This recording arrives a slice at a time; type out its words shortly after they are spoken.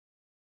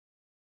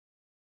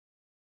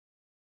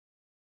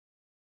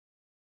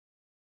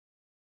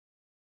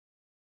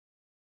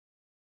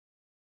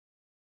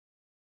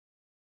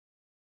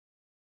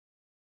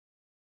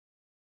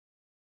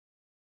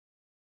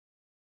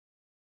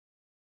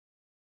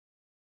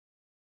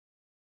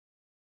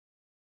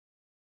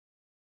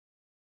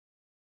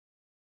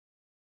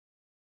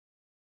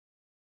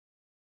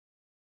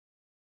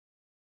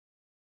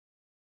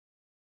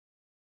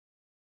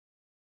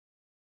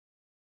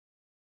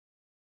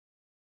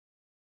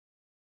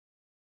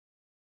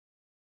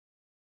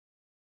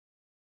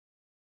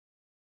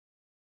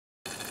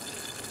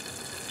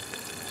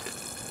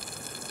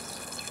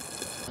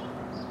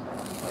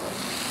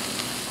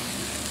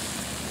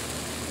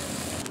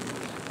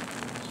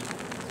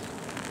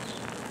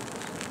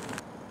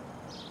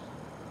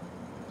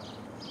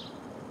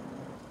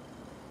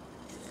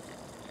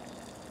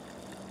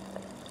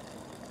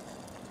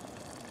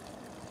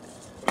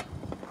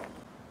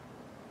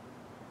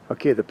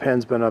Okay, the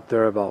pan's been up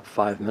there about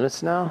 5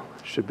 minutes now.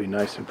 Should be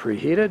nice and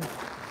preheated.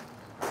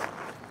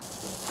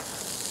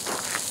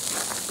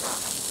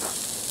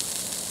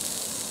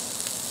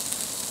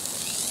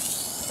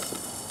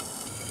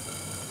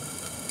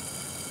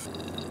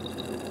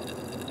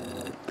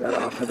 That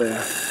off of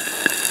there.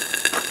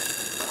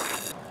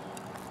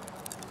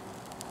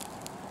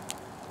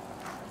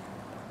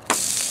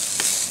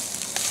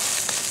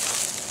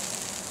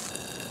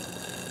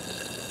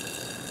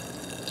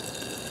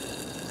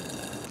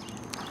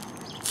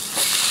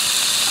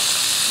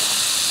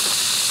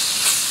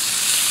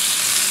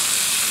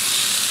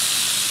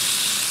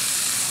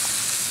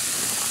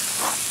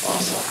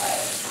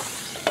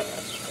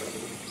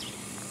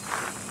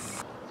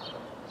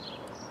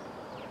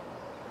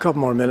 Couple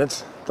more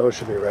minutes, those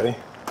should be ready.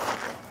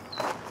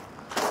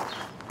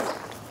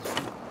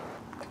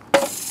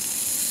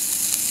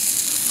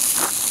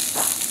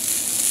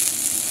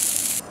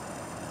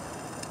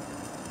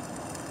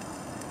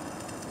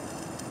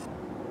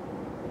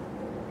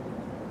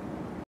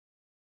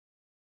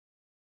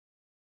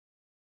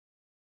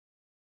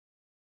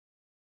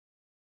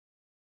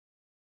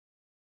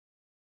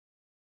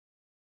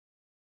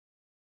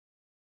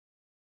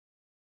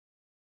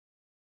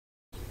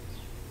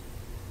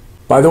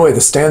 By the way,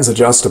 the stand's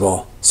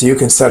adjustable, so you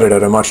can set it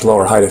at a much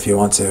lower height if you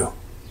want to.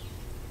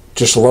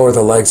 Just lower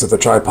the legs of the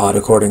tripod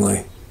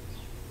accordingly.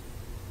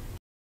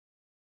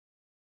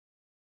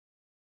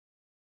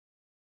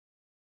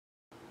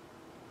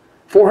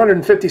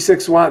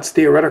 "456 watts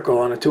theoretical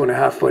on a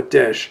 2.5-foot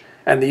dish,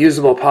 and the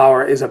usable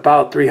power is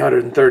about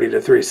 330 to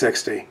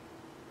 360.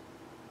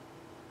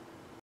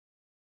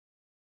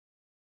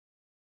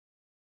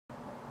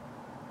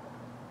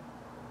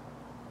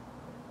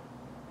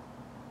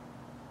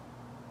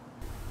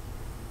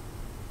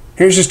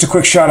 Here's just a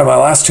quick shot of my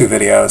last two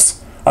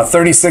videos. A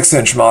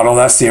 36-inch model,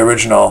 that's the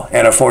original,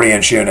 and a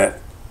 40-inch unit.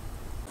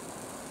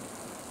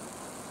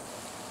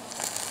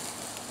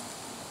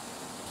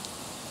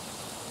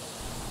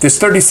 This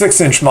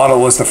 36-inch model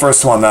was the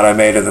first one that I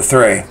made of the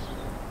three.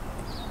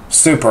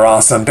 Super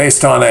awesome,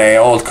 based on an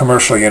old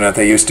commercial unit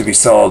that used to be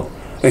sold.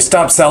 They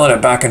stopped selling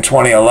it back in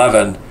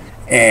 2011,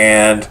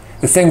 and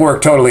the thing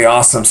worked totally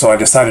awesome, so I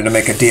decided to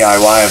make a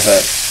DIY of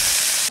it.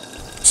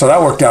 So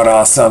that worked out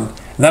awesome.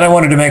 And then I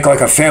wanted to make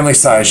like a family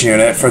size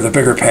unit for the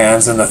bigger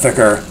pans and the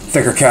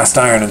thicker cast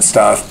iron and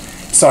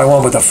stuff. So I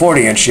went with a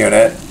 40-inch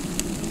unit.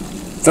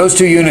 Those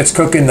two units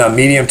cook in the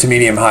medium to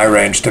medium high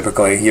range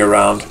typically year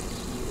round.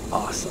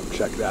 Awesome,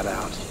 check that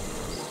out.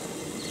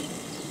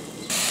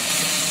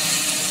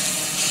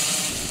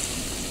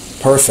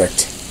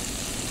 Perfect.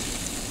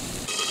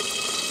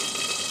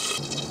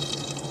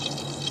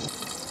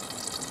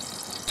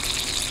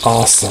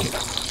 Awesome.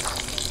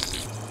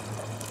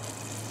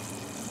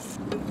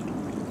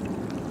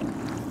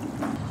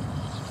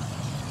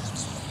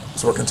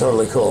 It's working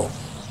totally cool.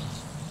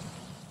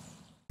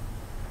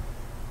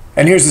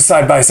 And here's a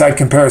side-by-side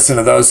comparison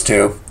of those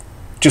two.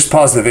 Just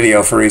pause the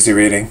video for easy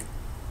reading.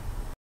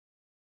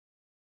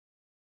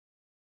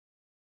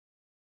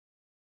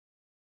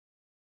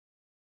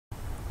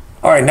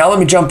 Alright, now let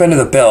me jump into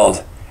the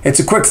build. It's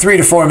a quick 3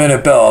 to 4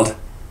 minute build.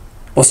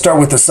 We'll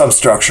start with the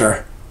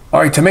substructure.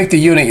 Alright, to make the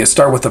unit you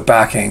start with the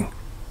backing.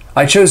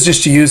 I chose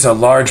just to use a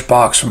large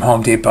box from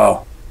Home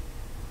Depot.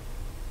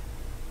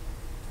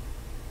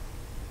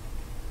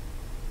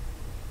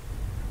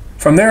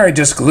 From there I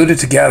just glued it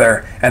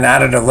together and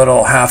added a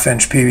little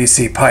 1/2-inch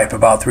PVC pipe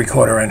about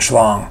 3/4 inch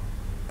long.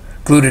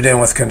 Glued it in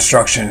with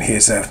construction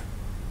adhesive.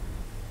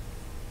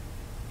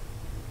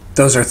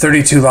 Those are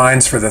 32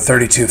 lines for the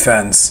 32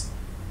 fins.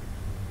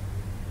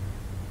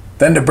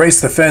 Then to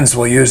brace the fins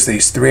we'll use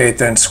these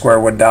 3/8-inch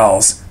square wood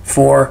dowels,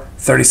 4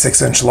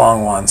 36-inch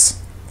long ones,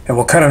 and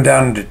we'll cut them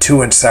down into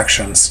 2-inch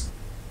sections.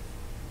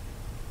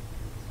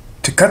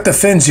 To cut the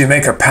fins you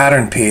make a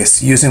pattern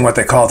piece using what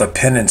they call the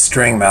pin and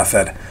string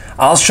method.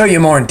 I'll show you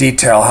more in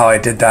detail how I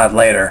did that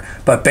later,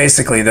 but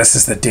basically this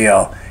is the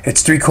deal.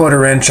 It's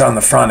 3/4 inch on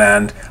the front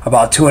end,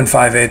 about 2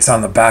 5/8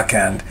 on the back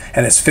end,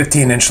 and it's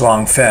 15-inch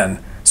long fin,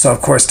 so of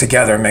course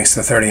together it makes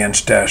the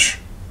 30-inch dish,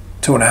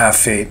 2.5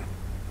 feet.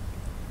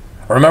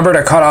 Remember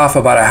to cut off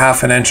about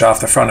 1/2 inch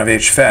off the front of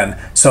each fin,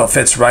 so it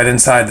fits right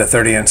inside the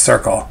 30-inch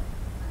circle.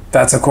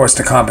 That's of course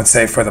to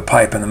compensate for the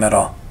pipe in the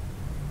middle.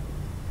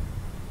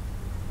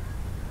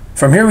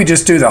 From here we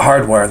just do the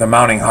hardware, the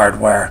mounting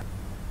hardware.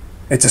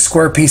 It's a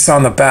square piece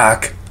on the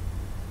back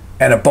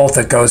and a bolt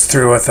that goes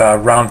through with a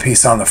round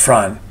piece on the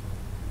front.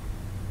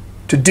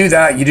 To do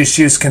that you just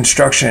use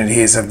construction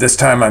adhesive. This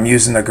time I'm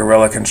using the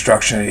Gorilla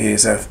construction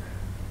adhesive.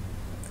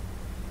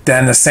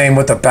 Then the same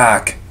with the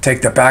back.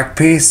 Take the back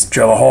piece,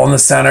 drill a hole in the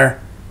center,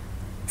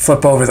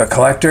 flip over the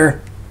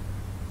collector,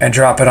 and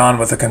drop it on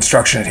with the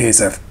construction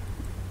adhesive.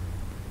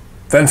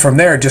 Then from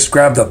there just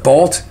grab the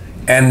bolt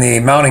and the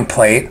mounting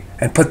plate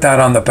and put that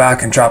on the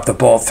back and drop the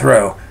bolt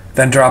through.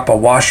 Then drop a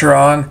washer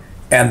on,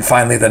 and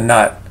finally the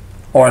nut.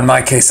 Or in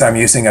my case I'm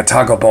using a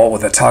toggle bolt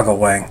with a toggle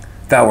wing.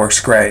 That works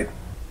great.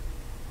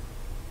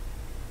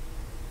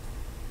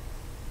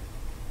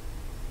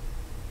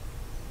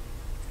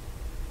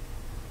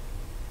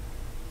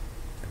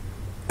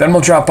 Then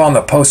we'll drop on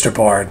the poster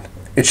board.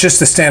 It's just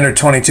a standard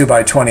 22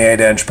 by 28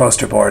 inch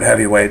poster board,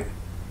 heavyweight.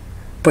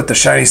 Put the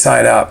shiny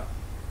side up.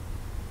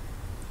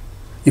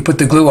 You put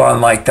the glue on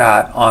like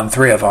that on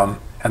 3 of them,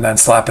 and then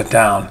slap it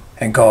down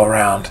and go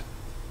around.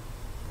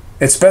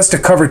 It's best to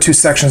cover 2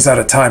 sections at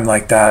a time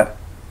like that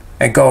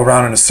and go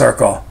around in a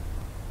circle.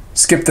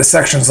 Skip the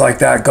sections like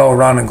that, go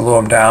around and glue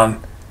them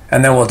down,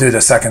 and then we'll do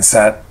the second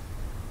set.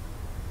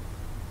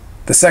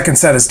 The second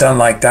set is done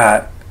like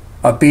that.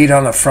 A bead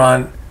on the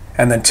front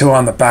and then 2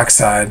 on the back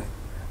side.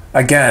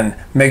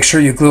 Again, make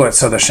sure you glue it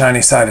so the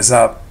shiny side is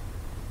up.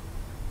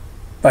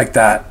 Like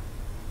that.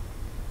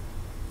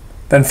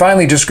 Then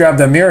finally just grab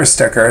the mirror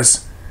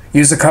stickers,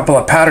 use a couple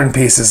of pattern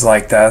pieces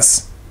like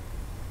this,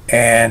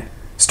 and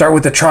start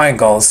with the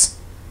triangles.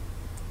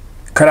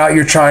 Cut out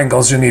your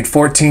triangles, you'll need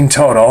 14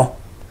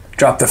 total.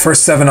 Drop the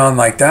first 7 on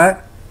like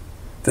that,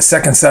 the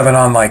second 7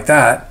 on like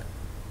that,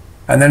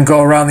 and then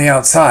go around the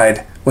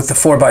outside with the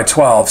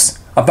 4x12s,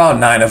 about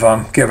 9 of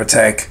them, give or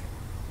take.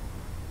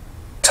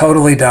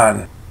 Totally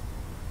done.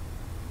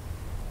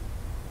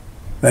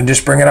 Then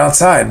just bring it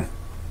outside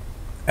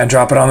and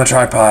drop it on the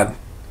tripod,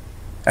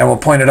 and we'll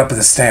point it up at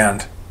the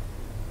stand.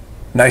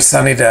 Nice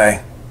sunny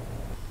day.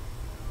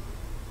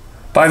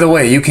 By the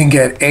way, you can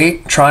get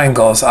 8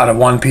 triangles out of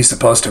 1 piece of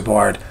poster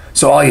board,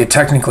 so all you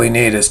technically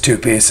need is 2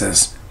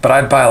 pieces. But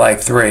I'd buy like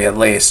 3 at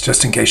least,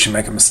 just in case you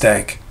make a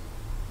mistake.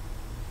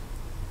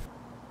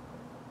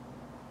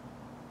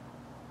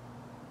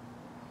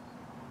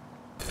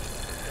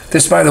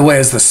 This, by the way,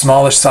 is the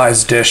smallest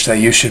size dish that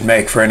you should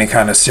make for any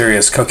kind of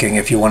serious cooking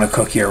if you want to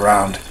cook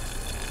year-round.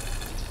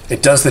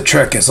 It does the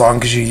trick as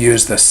long as you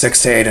use the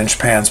 6 to 8 inch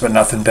pans, but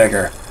nothing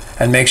bigger.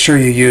 And make sure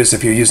you use,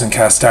 if you're using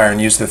cast iron,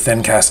 use the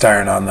thin cast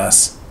iron on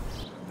this.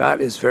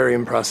 That is very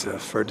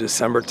impressive for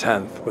December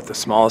 10th with the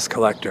smallest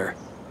collector.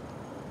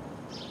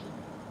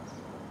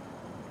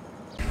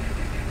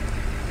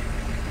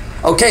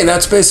 Okay,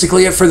 that's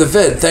basically it for the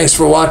vid. Thanks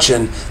for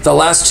watching. The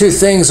last 2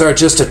 things are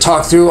just to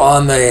talk through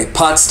on the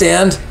pot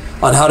stand,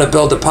 on how to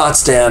build a pot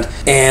stand,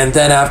 and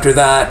then after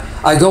that,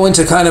 I go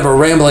into kind of a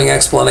rambling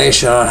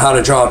explanation on how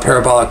to draw a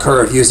parabolic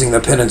curve using the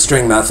pin and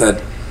string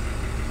method.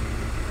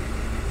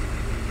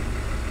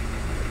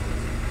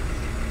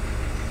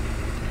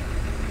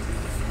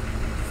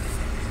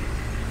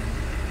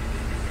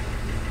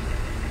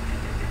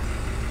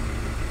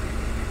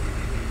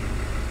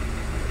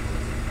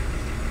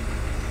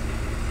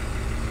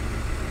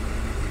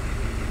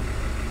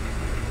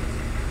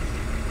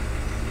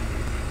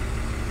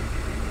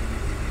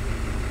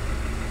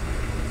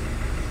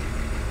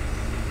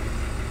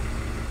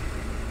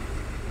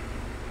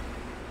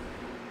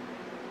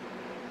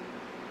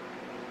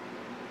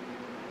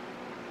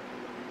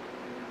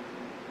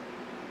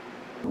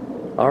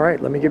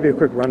 Alright, let me give you a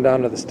quick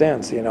rundown of the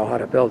stand so you know how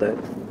to build it.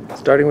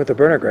 Starting with the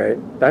burner grate,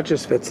 that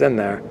just fits in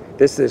there.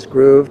 This is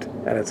grooved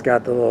and it's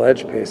got the little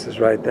edge pieces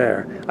right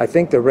there. I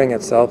think the ring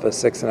itself is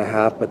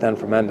 6.5, but then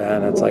from end to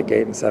end it's like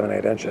 8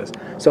 7/8 inches.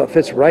 So it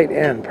fits right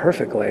in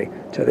perfectly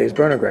to these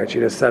burner grates.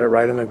 You just set it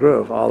right in the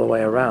groove all the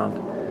way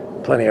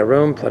around. Plenty of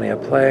room, plenty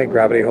of play,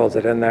 gravity holds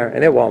it in there,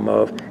 and it won't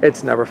move.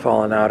 It's never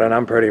fallen out, and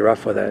I'm pretty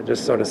rough with it. It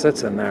just sort of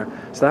sits in there,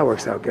 so that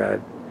works out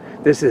good.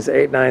 This is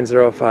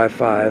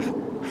 89055,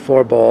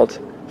 4-bolt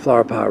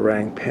flower pot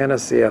ring,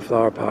 Panacea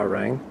flower pot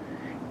ring,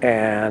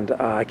 and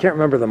I can't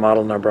remember the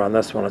model number on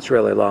this one, it's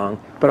really long,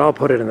 but I'll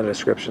put it in the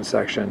description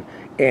section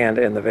and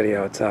in the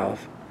video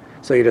itself.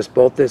 So you just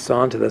bolt this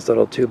onto this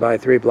little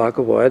 2x3 block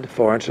of wood,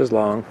 4 inches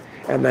long,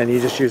 and then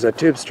you just use a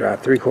tube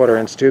strap, 3/4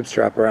 inch tube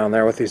strap around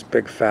there with these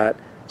big fat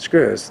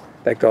screws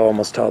that go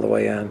almost all the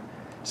way in.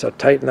 So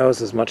tighten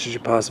those as much as you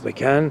possibly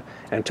can,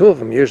 and 2 of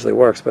them usually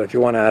works, but if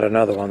you want to add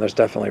another one, there's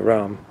definitely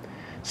room.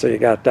 So you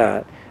got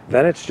that.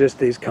 Then it's just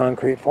these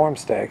concrete form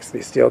stakes,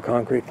 these steel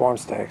concrete form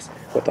stakes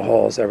with the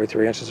holes every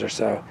 3 inches or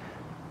so.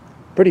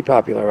 Pretty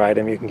popular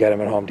item. You can get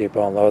them at Home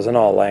Depot and Lowe's in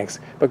all lengths,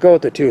 but go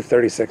with the 2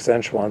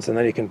 36-inch ones, and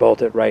then you can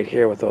bolt it right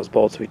here with those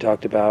bolts we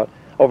talked about.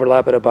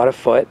 Overlap it about 1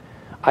 foot.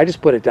 I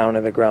just put it down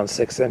in the ground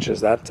 6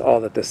 inches. That's all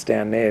that this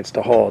stand needs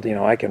to hold. You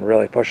know, I can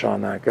really push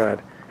on that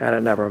good, and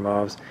it never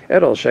moves.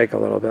 It'll shake a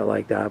little bit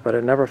like that, but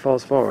it never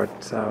falls forward,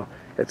 so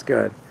it's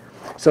good.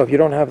 So if you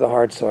don't have the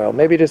hard soil,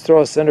 maybe just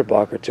throw a cinder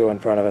block or 2 in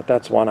front of it.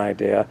 That's one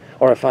idea.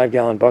 Or a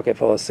 5-gallon bucket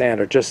full of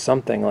sand, or just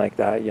something like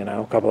that, you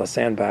know, a couple of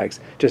sandbags,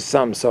 just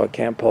something so it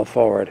can't pull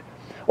forward.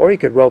 Or you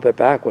could rope it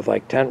back with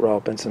like tent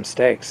rope and some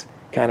stakes,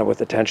 kind of with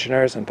the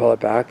tensioners, and pull it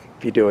back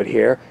if you do it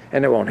here,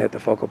 and it won't hit the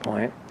focal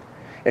point.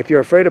 If you're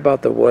afraid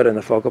about the wood and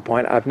the focal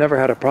point, I've never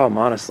had a problem,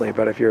 honestly,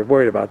 but if you're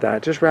worried about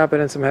that, just wrap it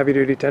in some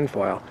heavy-duty tin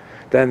foil.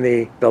 Then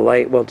the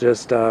light will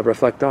just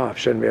reflect off.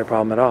 Shouldn't be a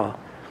problem at all.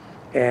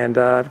 And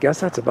I guess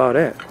that's about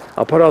it.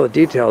 I'll put all the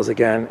details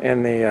again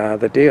in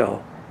the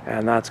deal,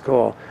 and that's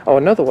cool. Oh,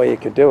 another way you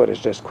could do it is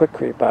just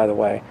quickcrete, by the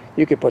way.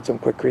 You could put some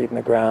quickcrete in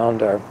the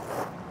ground, or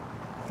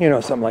you know,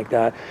 something like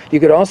that. You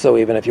could also,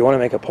 even if you want to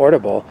make a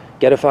portable,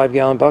 get a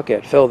 5-gallon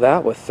bucket, fill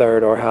that with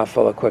 1/3 or half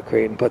full of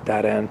quickcrete and put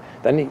that in.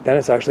 Then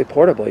it's actually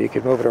portable. You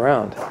could move it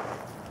around.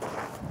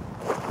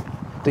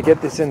 To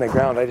get this in the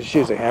ground, I just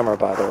use a hammer,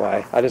 by the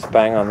way. I just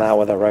bang on that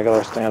with a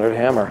regular standard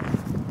hammer.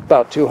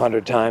 About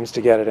 200 times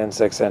to get it in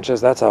 6 inches.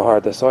 That's how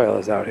hard the soil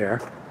is out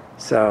here.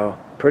 So,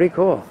 pretty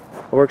cool.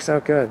 It works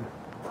out good.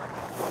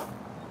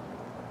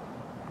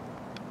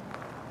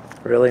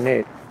 Really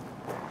neat.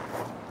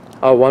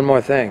 Oh, one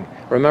more thing.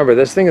 Remember,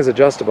 this thing is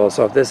adjustable,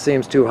 so if this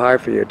seems too high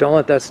for you, don't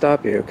let that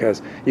stop you,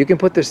 because you can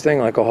put this thing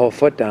like a whole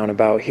foot down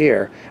about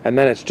here, and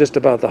then it's just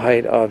about the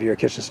height of your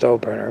kitchen stove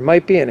burner. It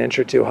might be an inch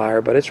or two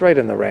higher, but it's right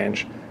in the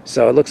range.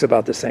 So it looks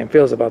about the same,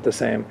 feels about the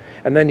same.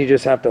 And then you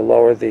just have to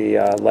lower the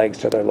legs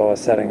to their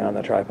lowest setting on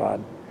the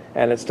tripod.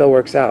 And it still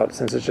works out.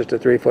 Since it's just a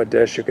 3-foot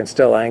dish, you can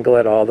still angle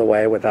it all the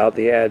way without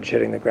the edge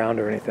hitting the ground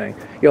or anything.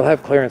 You'll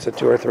have clearance at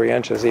 2 or 3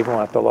 inches, even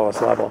at the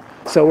lowest level.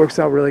 So it works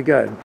out really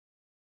good.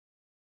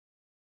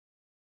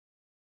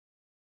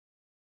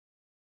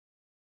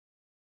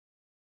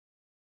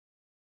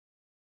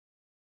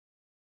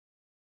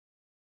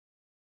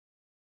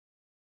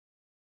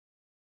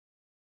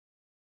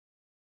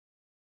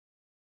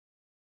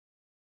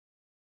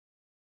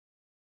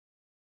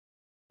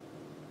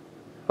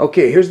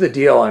 Okay, here's the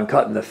deal on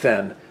cutting the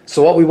fin.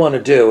 So what we want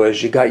to do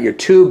is you got your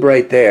tube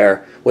right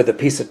there with a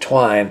piece of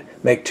twine,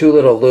 make 2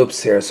 little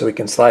loops here so we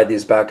can slide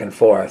these back and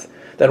forth.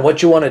 Then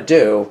what you want to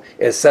do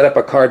is set up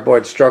a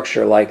cardboard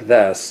structure like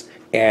this.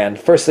 And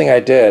first thing I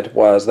did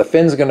was the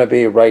fin's going to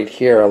be right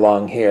here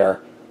along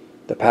here,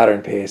 the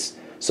pattern piece.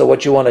 So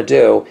what you want to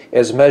do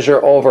is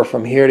measure over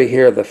from here to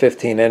here the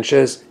 15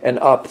 inches and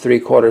up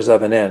 3/4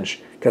 of an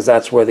inch, because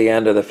that's where the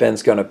end of the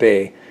fin's going to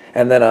be.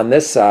 And then on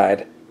this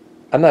side,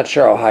 I'm not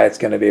sure how high it's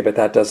going to be, but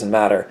that doesn't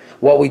matter.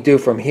 What we do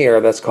from here,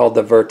 that's called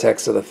the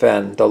vertex of the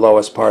fin, the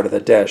lowest part of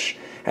the dish.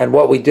 And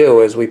what we do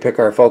is we pick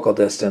our focal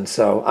distance.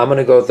 So I'm going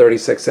to go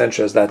 36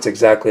 inches. That's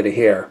exactly to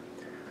here.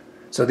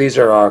 So these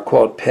are our,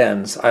 quote,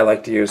 pins. I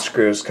like to use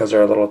screws because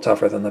they're a little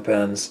tougher than the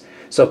pins.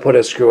 So put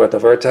a screw at the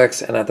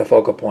vertex and at the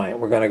focal point.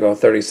 We're going to go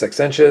 36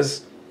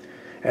 inches.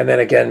 And then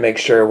again, make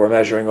sure we're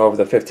measuring over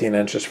the 15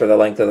 inches for the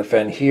length of the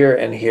fin here,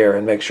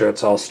 and make sure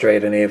it's all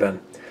straight and even.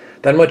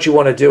 Then what you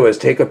want to do is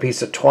take a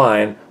piece of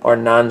twine or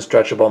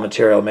non-stretchable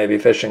material, maybe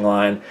fishing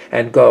line,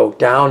 and go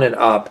down and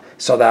up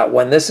so that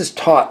when this is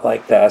taut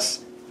like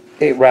this,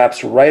 it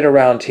wraps right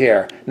around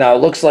here. Now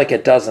it looks like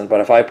it doesn't,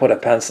 but if I put a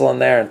pencil in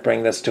there and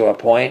bring this to a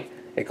point,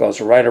 it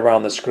goes right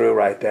around the screw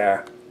right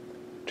there.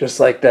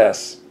 Just like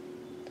this.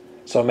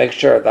 So make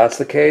sure that's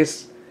the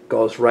case.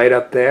 Goes right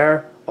up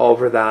there,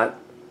 over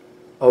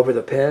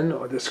the pin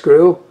or the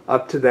screw,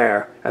 up to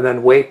there, and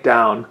then weight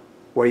down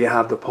where you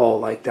have the pole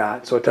like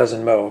that so it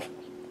doesn't move.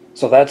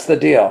 So that's the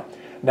deal.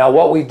 Now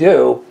what we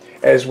do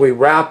is we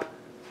wrap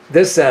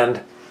this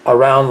end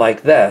around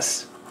like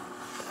this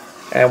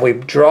and we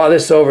draw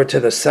this over to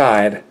the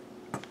side.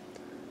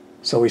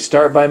 So we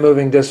start by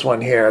moving this one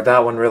here.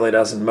 That one really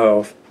doesn't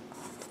move.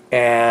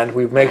 And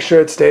we make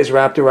sure it stays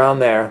wrapped around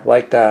there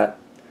like that.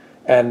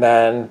 And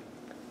then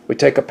we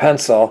take a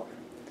pencil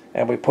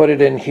and we put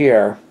it in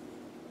here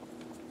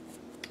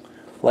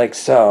like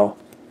so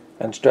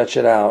and stretch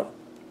it out.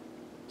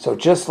 So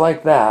just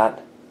like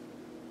that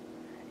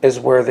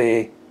is where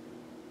the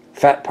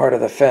fat part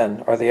of the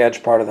fin, or the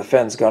edge part of the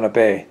fin, is going to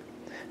be.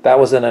 That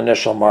was an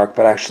initial mark,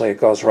 but actually it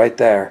goes right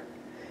there.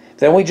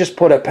 Then we just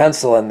put a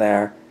pencil in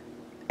there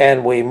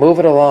and we move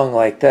it along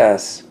like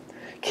this,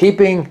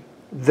 keeping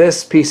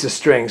this piece of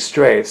string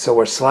straight. So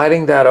we're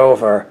sliding that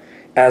over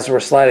as we're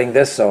sliding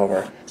this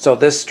over. So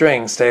this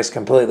string stays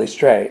completely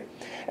straight.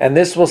 And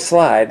this will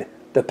slide,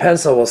 the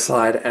pencil will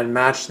slide and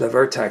match the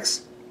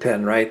vertex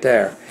pin right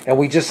there. And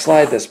we just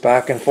slide this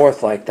back and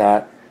forth like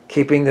that,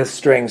 keeping this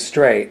string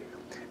straight.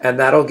 And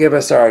that'll give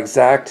us our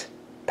exact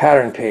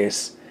pattern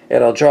piece.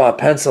 It'll draw a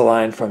pencil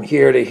line from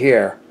here to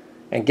here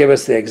and give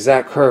us the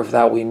exact curve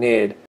that we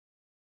need